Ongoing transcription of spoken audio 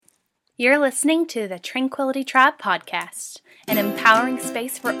You're listening to the Tranquility Tribe podcast, an empowering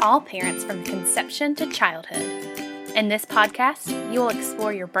space for all parents from conception to childhood. In this podcast, you will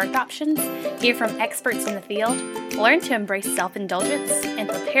explore your birth options, hear from experts in the field, learn to embrace self-indulgence, and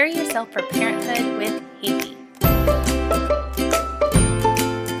prepare yourself for parenthood with Hiki.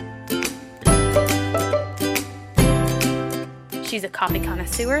 She's a coffee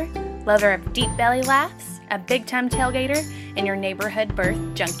connoisseur, lover of deep belly laughs, a big-time tailgater, and your neighborhood birth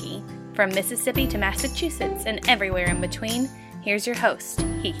junkie. From Mississippi to Massachusetts and everywhere in between, here's your host,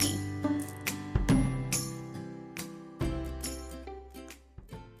 Hiki.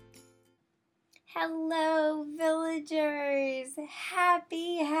 Hello, villagers!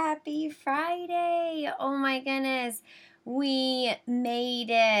 Happy Friday! Oh my goodness, we made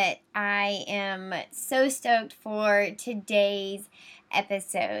it. I am so stoked for today's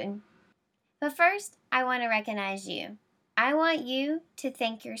episode. But first, I want to recognize you. I want you to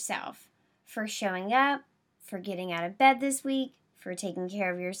thank yourself for showing up, for getting out of bed this week, for taking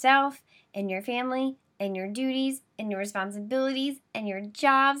care of yourself and your family and your duties and your responsibilities and your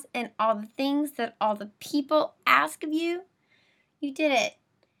jobs and all the things that all the people ask of you. You did it.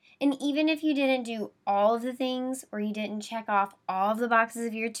 And even if you didn't do all of the things, or you didn't check off all of the boxes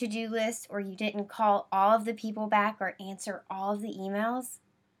of your to-do list, or you didn't call all of the people back or answer all of the emails,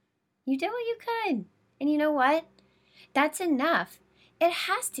 you did what you could. And you know what? That's enough. It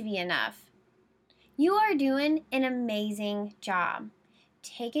has to be enough. You are doing an amazing job.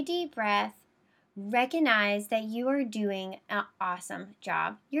 Take a deep breath. Recognize that you are doing an awesome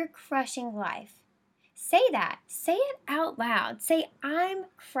job. You're crushing life. Say that. Say it out loud. Say, I'm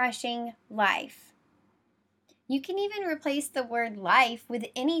crushing life. You can even replace the word life with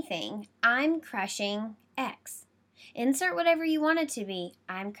anything. I'm crushing X. Insert whatever you want it to be.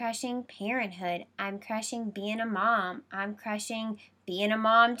 I'm crushing parenthood. I'm crushing being a mom. I'm crushing being a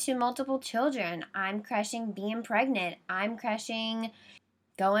mom to multiple children. I'm crushing being pregnant. I'm crushing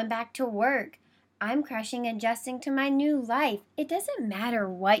going back to work. I'm crushing adjusting to my new life. It doesn't matter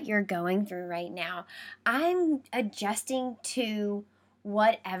what you're going through right now. I'm adjusting to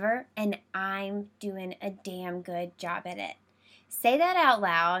whatever, and I'm doing a damn good job at it. Say that out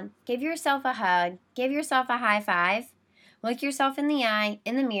loud. Give yourself a hug. Give yourself a high five. Look yourself in the eye,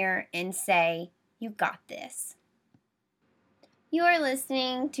 in the mirror, and say, you got this. You are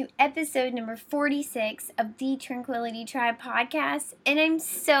listening to episode number 46 of the Tranquility Tribe podcast, and I'm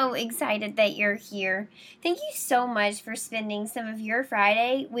so excited that you're here. Thank you so much for spending some of your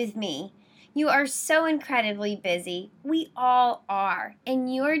Friday with me. You are so incredibly busy. We all are.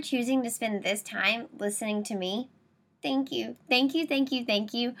 And you are choosing to spend this time listening to me. Thank you. Thank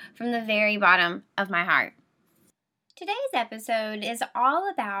you from the very bottom of my heart. Today's episode is all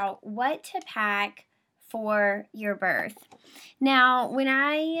about what to pack for your birth. Now, when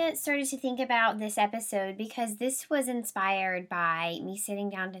I started to think about this episode, because this was inspired by me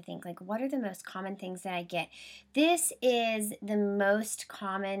sitting down to think, what are the most common things that I get? This is the most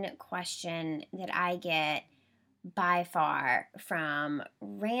common question that I get by far from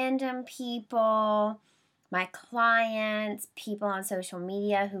random people, my clients, people on social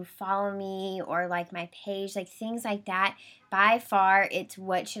media who follow me or like my page, things like that. By far, it's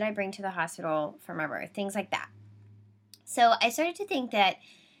what should I bring to the hospital for my birth, things like that. So I started to think that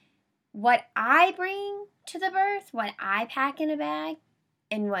what I bring to the birth, what I pack in a bag,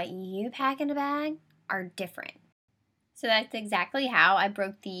 and what you pack in a bag are different. So that's exactly how I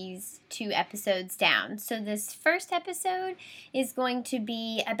broke these two episodes down. So this first episode is going to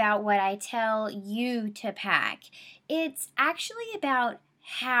be about what I tell you to pack. It's actually about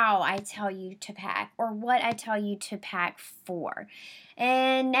how I tell you to pack, or what I tell you to pack for.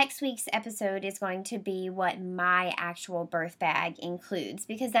 And next week's episode is going to be what my actual birth bag includes,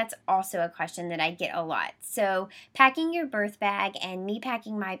 because that's also a question that I get a lot. So packing your birth bag and me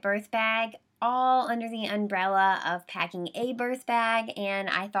packing my birth bag, all under the umbrella of packing a birth bag, and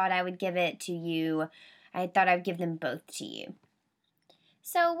I thought I would give it to you. I thought I would give them both to you.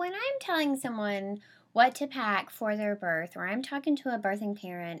 So when I'm telling someone what to pack for their birth, or I'm talking to a birthing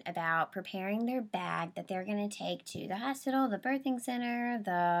parent about preparing their bag that they're going to take to the hospital, the birthing center,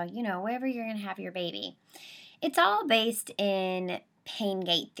 wherever you're going to have your baby, it's all based in pain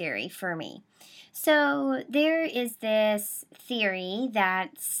gate theory for me. So there is this theory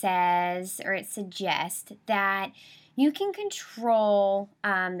that says, or it suggests, that you can control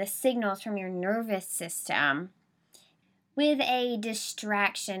the signals from your nervous system with a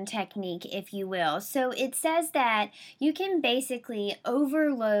distraction technique, if you will. So it says that you can basically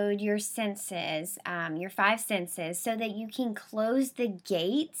overload your senses, your five senses, so that you can close the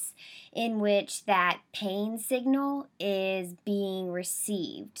gates in which that pain signal is being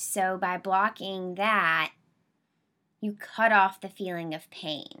received. So by blocking that, you cut off the feeling of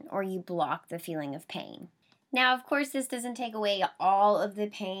pain, or you block the feeling of pain. Now, of course, this doesn't take away all of the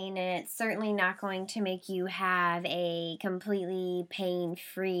pain, and it's certainly not going to make you have a completely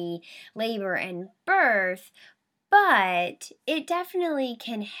pain-free labor and birth, but it definitely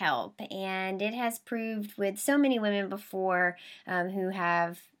can help, and it has proved with so many women before who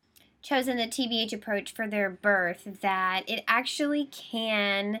have chosen the TBH approach for their birth that it actually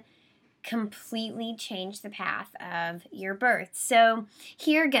can completely change the path of your birth. So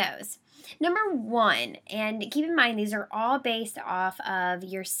here goes. Number one, and keep in mind these are all based off of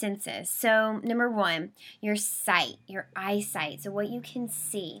your senses. So number one, your sight, your eyesight, so what you can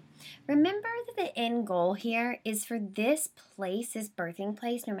see. Remember that the end goal here is for this place, this birthing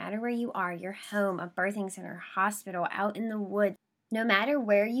place, no matter where you are, your home, a birthing center, hospital, out in the woods, no matter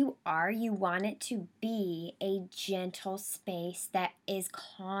where you are, you want it to be a gentle space that is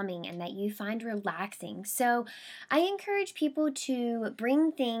calming and that you find relaxing. So I encourage people to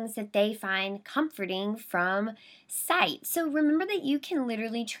bring things that they find comforting from sight. So remember that you can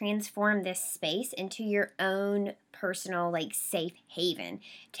literally transform this space into your own personal, safe haven.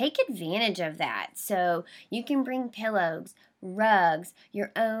 Take advantage of that. So you can bring pillows, rugs,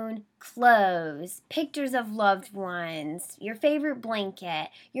 your own clothes, pictures of loved ones, your favorite blanket,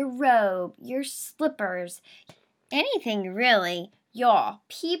 your robe, your slippers, anything really. Y'all,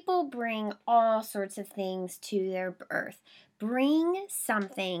 people bring all sorts of things to their birth. Bring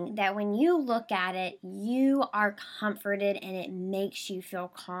something that when you look at it, you are comforted and it makes you feel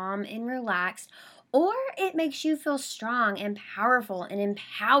calm and relaxed, or it makes you feel strong and powerful and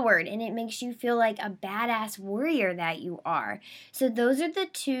empowered, and it makes you feel like a badass warrior that you are. So those are the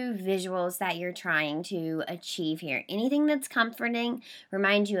two visuals that you're trying to achieve here. Anything that's comforting,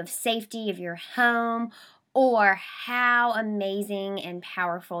 reminds you of safety of your home, or how amazing and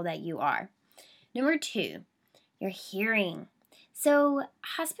powerful that you are. Number two, your hearing. So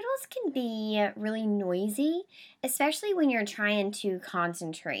hospitals can be really noisy, especially when you're trying to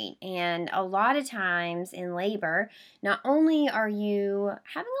concentrate. And a lot of times in labor, not only are you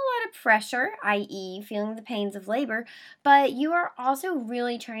having a lot of pressure, i.e. feeling the pains of labor, but you are also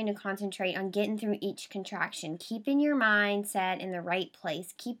really trying to concentrate on getting through each contraction, keeping your mind set in the right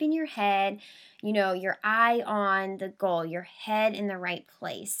place, keeping your head, your eye on the goal, your head in the right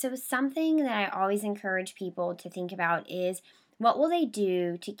place. So something that I always encourage people to think about is, what will they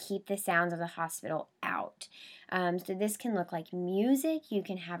do to keep the sounds of the hospital out? So this can look like music. You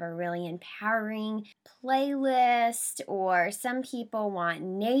can have a really empowering playlist, or some people want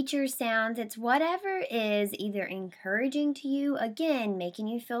nature sounds. It's whatever is either encouraging to you, again, making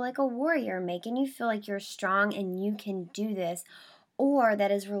you feel like a warrior, making you feel like you're strong and you can do this, or that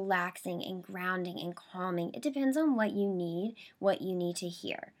is relaxing and grounding and calming. It depends on what you need to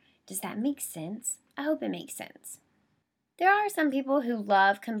hear. Does that make sense? I hope it makes sense. There are some people who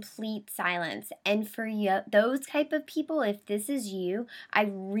love complete silence, and for those type of people, if this is you, I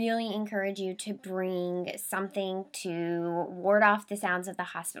really encourage you to bring something to ward off the sounds of the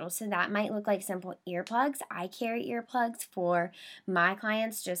hospital. So that might look like simple earplugs. I carry earplugs for my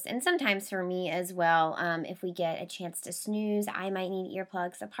clients, and sometimes for me as well. If we get a chance to snooze, I might need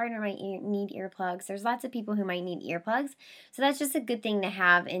earplugs. A partner might need earplugs. There's lots of people who might need earplugs. So that's just a good thing to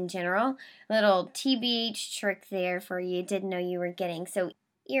have in general. Little TBH trick there for you. Didn't know you were getting. So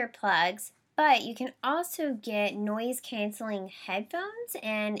earplugs, but you can also get noise canceling headphones,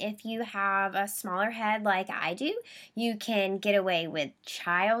 and if you have a smaller head like I do, you can get away with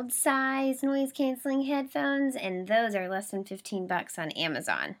child size noise canceling headphones, and those are less than $15 on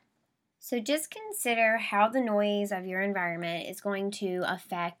Amazon. So just consider how the noise of your environment is going to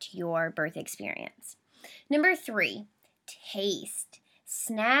affect your birth experience. Number 3, taste.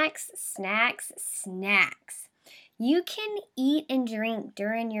 Snacks, snacks, snacks. You can eat and drink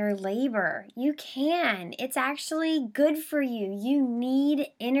during your labor. You can. It's actually good for you. You need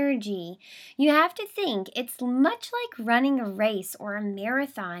energy. You have to think, it's much like running a race or a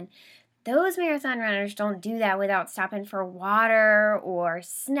marathon. Those marathon runners don't do that without stopping for water or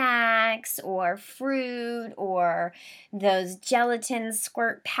snacks or fruit or those gelatin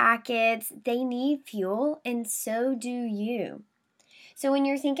squirt packets. They need fuel, and so do you. So when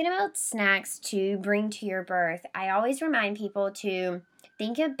you're thinking about snacks to bring to your birth, I always remind people to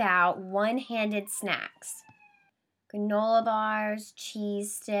think about one-handed snacks. granola bars,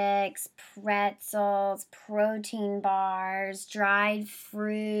 cheese sticks, pretzels, protein bars, dried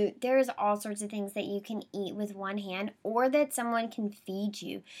fruit. There's all sorts of things that you can eat with one hand or that someone can feed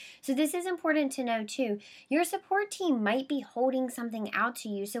you. So this is important to know too. Your support team might be holding something out to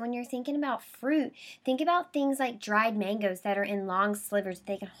you. So when you're thinking about fruit, think about things like dried mangoes that are in long slivers that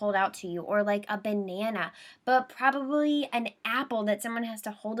they can hold out to you, or like a banana, but probably an apple that someone has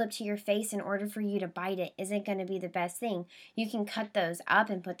to hold up to your face in order for you to bite it isn't going to be the best thing. You can cut those up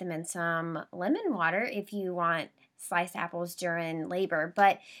and put them in some lemon water if you want sliced apples during labor,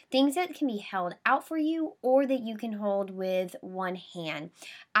 but things that can be held out for you or that you can hold with one hand.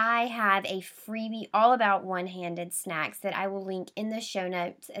 I have a freebie all about one-handed snacks that I will link in the show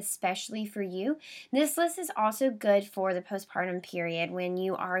notes, especially for you. This list is also good for the postpartum period when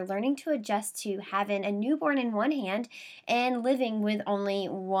you are learning to adjust to having a newborn in one hand and living with only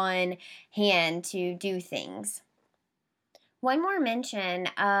one hand to do things. One more mention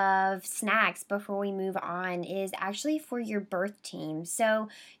of snacks before we move on is actually for your birth team. So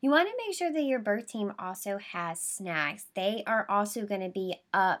you want to make sure that your birth team also has snacks. They are also going to be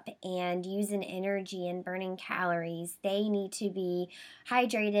up and using energy and burning calories. They need to be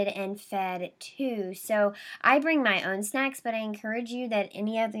hydrated and fed too. So I bring my own snacks, but I encourage you that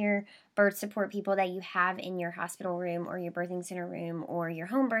any other birth support people that you have in your hospital room or your birthing center room or your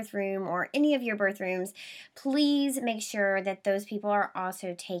home birth room or any of your birth rooms, please make sure that those people are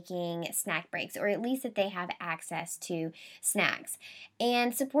also taking snack breaks, or at least that they have access to snacks.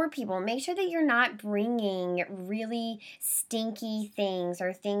 And support people, make sure that you're not bringing really stinky things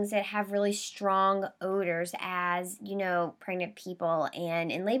or things that have really strong odors as, pregnant people. And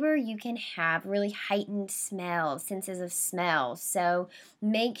in labor, you can have really heightened smells, senses of smell. So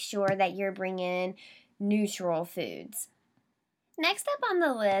make sure that you're bringing neutral foods. Next up on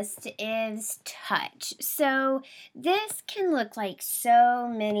the list is touch. So this can look like so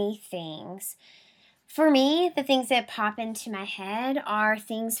many things. For me, the things that pop into my head are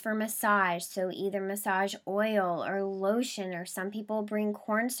things for massage. So either massage oil or lotion, or some people bring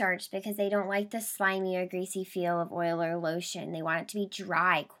cornstarch because they don't like the slimy or greasy feel of oil or lotion. They want it to be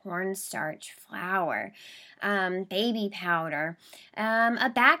dry, cornstarch, flour, baby powder,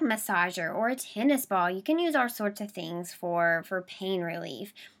 a back massager, or a tennis ball. You can use all sorts of things for pain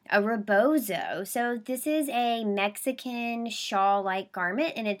relief. A rebozo. So this is a Mexican shawl-like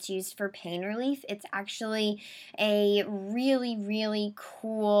garment, and it's used for pain relief. It's actually a really, really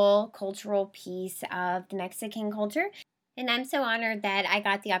cool cultural piece of the Mexican culture. And I'm so honored that I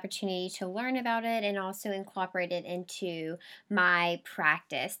got the opportunity to learn about it and also incorporate it into my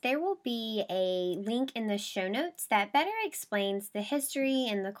practice. There will be a link in the show notes that better explains the history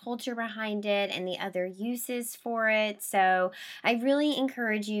and the culture behind it and the other uses for it. So I really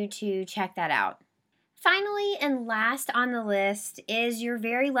encourage you to check that out. Finally and last on the list is your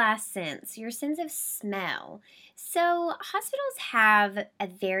very last sense, your sense of smell. So hospitals have a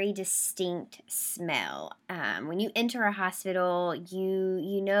very distinct smell. When you enter a hospital,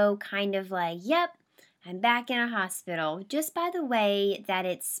 you know kind of like, yep, I'm back in a hospital, just by the way that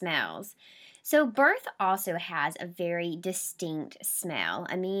it smells. So birth also has a very distinct smell.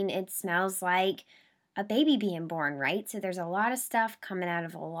 I mean, it smells like a baby being born, right? So there's a lot of stuff coming out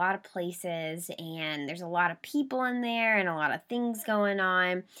of a lot of places, and there's a lot of people in there and a lot of things going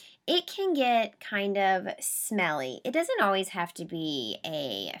on. It can get kind of smelly. It doesn't always have to be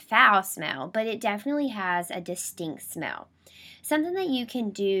a foul smell, but it definitely has a distinct smell. Something that you can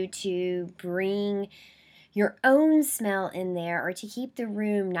do to bring your own smell in there, or to keep the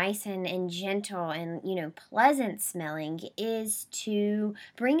room nice and gentle and pleasant smelling, is to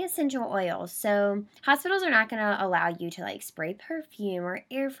bring essential oils. So hospitals are not going to allow you to like spray perfume or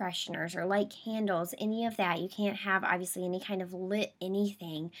air fresheners or light candles, any of that. You can't have obviously any kind of lit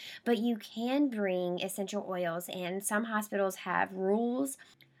anything, but you can bring essential oils, and some hospitals have rules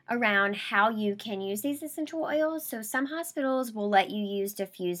around how you can use these essential oils. So some hospitals will let you use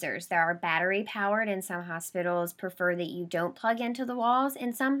diffusers that are battery powered, and some hospitals prefer that you don't plug into the walls,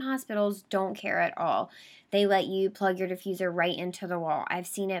 and some hospitals don't care at all. They let you plug your diffuser right into the wall. I've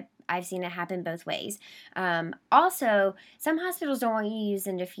seen it happen both ways. Also, some hospitals don't want you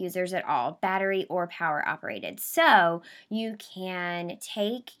using diffusers at all, battery or power operated. So you can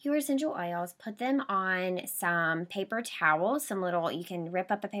take your essential oils, put them on some paper towels, you can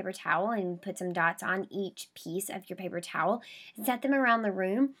rip up a paper towel and put some dots on each piece of your paper towel and set them around the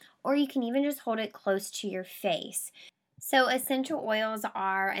room, or you can even just hold it close to your face. So essential oils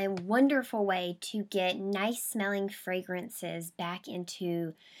are a wonderful way to get nice smelling fragrances back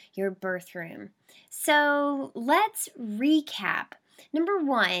into your birth room. So let's recap. Number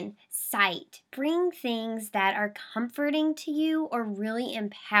 1, sight. Bring things that are comforting to you or really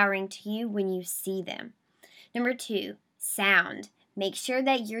empowering to you when you see them. Number 2, sound. Make sure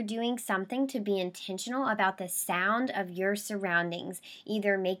that you're doing something to be intentional about the sound of your surroundings,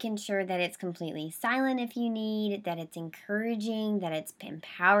 either making sure that it's completely silent if you need, that it's encouraging, that it's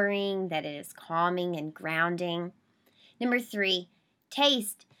empowering, that it is calming and grounding. Number 3,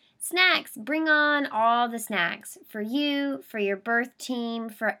 taste. Snacks. Bring on all the snacks for you, for your birth team,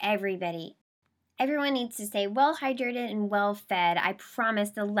 for everybody. Everyone needs to stay well hydrated and well fed. I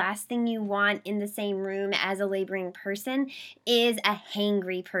promise the last thing you want in the same room as a laboring person is a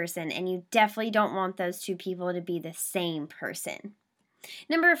hangry person, and you definitely don't want those two people to be the same person.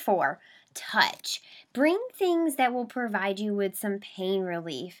 Number 4, touch. Bring things that will provide you with some pain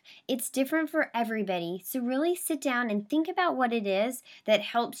relief. It's different for everybody, so really sit down and think about what it is that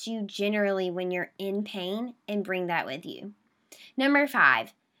helps you generally when you're in pain and bring that with you. Number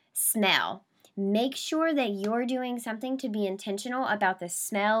 5, smell. Make sure that you're doing something to be intentional about the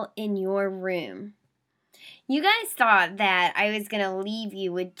smell in your room. You guys thought that I was going to leave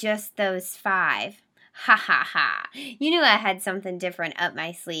you with just those 5. Ha ha ha. You knew I had something different up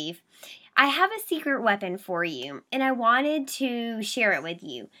my sleeve. I have a secret weapon for you, and I wanted to share it with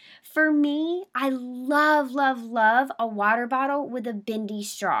you. For me, I love, love, love a water bottle with a bendy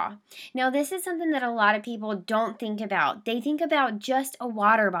straw. Now, this is something that a lot of people don't think about. They think about just a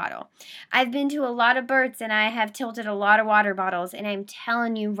water bottle. I've been to a lot of births, and I have tilted a lot of water bottles, and I'm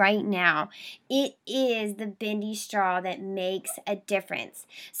telling you right now, it is the bendy straw that makes a difference.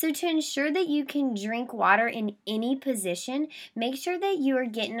 So to ensure that you can drink water in any position, make sure that you are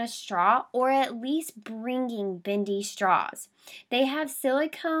getting a straw or at least bringing bendy straws. They have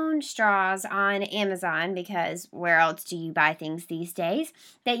silicone straws on Amazon, because where else do you buy things these days,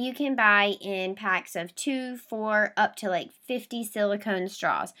 that you can buy in packs of 2, 4, up to like 50 silicone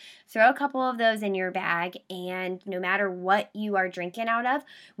straws. Throw a couple of those in your bag, and no matter what you are drinking out of,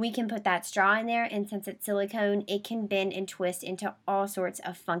 we can put that straw in there, and since it's silicone, it can bend and twist into all sorts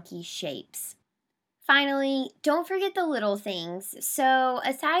of funky shapes. Finally, don't forget the little things. So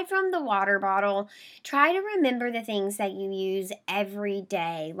aside from the water bottle, try to remember the things that you use every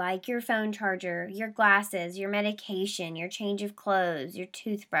day, like your phone charger, your glasses, your medication, your change of clothes, your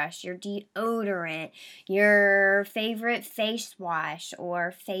toothbrush, your deodorant, your favorite face wash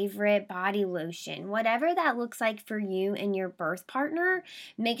or favorite body lotion. Whatever that looks like for you and your birth partner,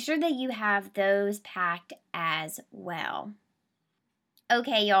 make sure that you have those packed as well.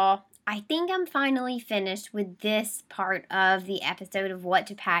 Okay, y'all. I think I'm finally finished with this part of the episode of what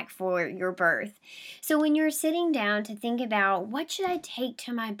to pack for your birth. So when you're sitting down to think about what should I take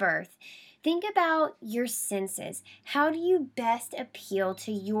to my birth, think about your senses. How do you best appeal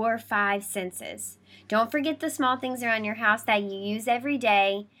to your 5 senses? Don't forget the small things around your house that you use every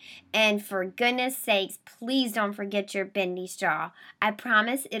day. And for goodness sakes, please don't forget your bendy straw. I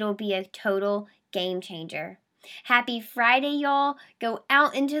promise it'll be a total game changer. Happy Friday, y'all. Go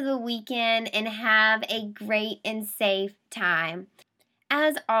out into the weekend and have a great and safe time.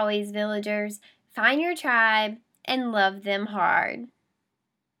 As always, villagers, find your tribe and love them hard.